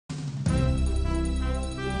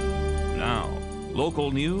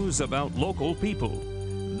Local news about local people.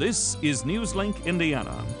 This is Newslink,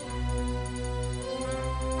 Indiana.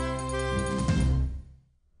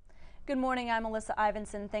 Good morning, I'm Melissa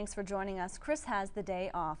Ivinson. Thanks for joining us. Chris has the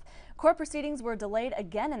day off. Court proceedings were delayed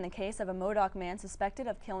again in the case of a Modoc man suspected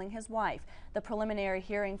of killing his wife. The preliminary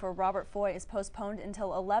hearing for Robert Foy is postponed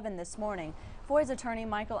until 11 this morning. Foy's attorney,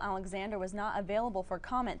 Michael Alexander, was not available for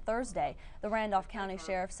comment Thursday. The Randolph County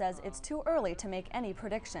Sheriff says it's too early to make any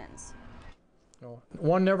predictions.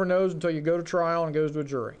 One never knows until you go to trial and goes to a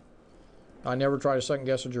jury. I never try to second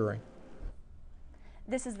guess a jury.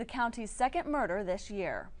 This is the county's second murder this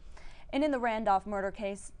year. And in the Randolph murder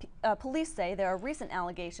case, police say there are recent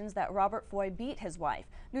allegations that Robert Foy beat his wife.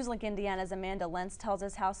 Newslink Indiana's Amanda Lentz tells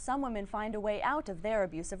us how some women find a way out of their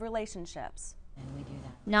abusive relationships.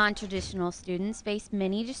 Non-traditional students face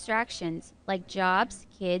many distractions, like jobs,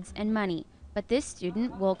 kids, and money. But this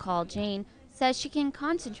student, we'll call Jane, says she can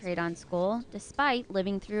concentrate on school despite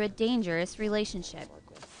living through a dangerous relationship.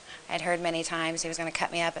 I'd heard many times he was going to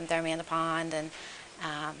cut me up and throw me in the pond, and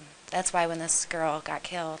that's why when this girl got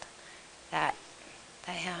killed, that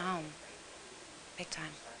hit home big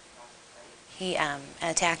time. He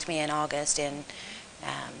attacked me in August, and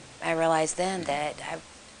I realized then that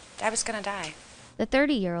I was going to die. The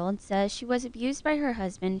 30-year-old says she was abused by her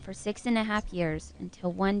husband for 6.5 years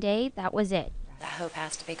until one day that was it. That hope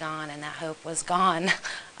has to be gone, and that hope was gone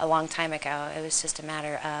a long time ago. It was just a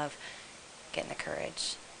matter of getting the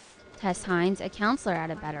courage. Tess Hines, a counselor at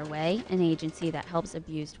A Better Way, an agency that helps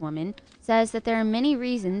abused women, says that there are many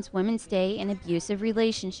reasons women stay in abusive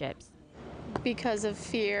relationships. Because of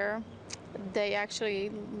fear, they actually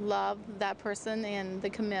love that person and the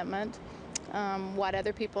commitment, what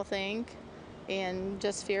other people think, and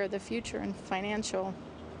just fear of the future and financial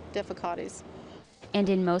difficulties. And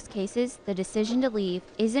in most cases, the decision to leave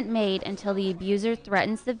isn't made until the abuser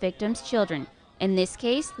threatens the victim's children. In this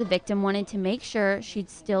case, the victim wanted to make sure she'd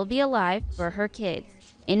still be alive for her kids.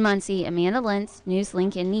 In Muncie, Amanda Lentz,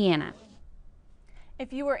 Newslink, Indiana.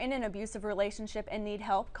 If you are in an abusive relationship and need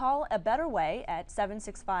help, call A Better Way at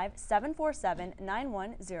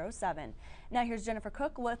 765-747-9107. Now here's Jennifer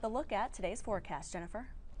Cook with a look at today's forecast. Jennifer.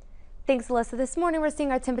 Thanks, Alyssa. This morning we're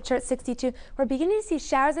seeing our temperature at 62. We're beginning to see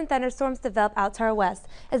showers and thunderstorms develop out to our west.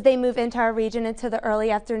 As they move into our region into the early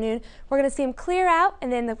afternoon, we're going to see them clear out,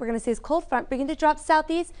 and then we're going to see this cold front begin to drop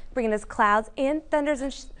southeast, bringing us clouds and thunders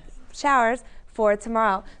and showers for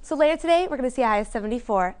tomorrow. So later today, we're going to see a high of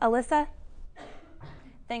 74. Alyssa?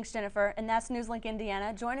 Thanks, Jennifer. And that's Newslink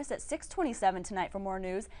Indiana. Join us at 6:27 tonight for more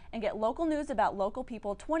news and get local news about local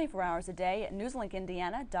people 24 hours a day at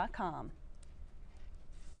newslinkindiana.com.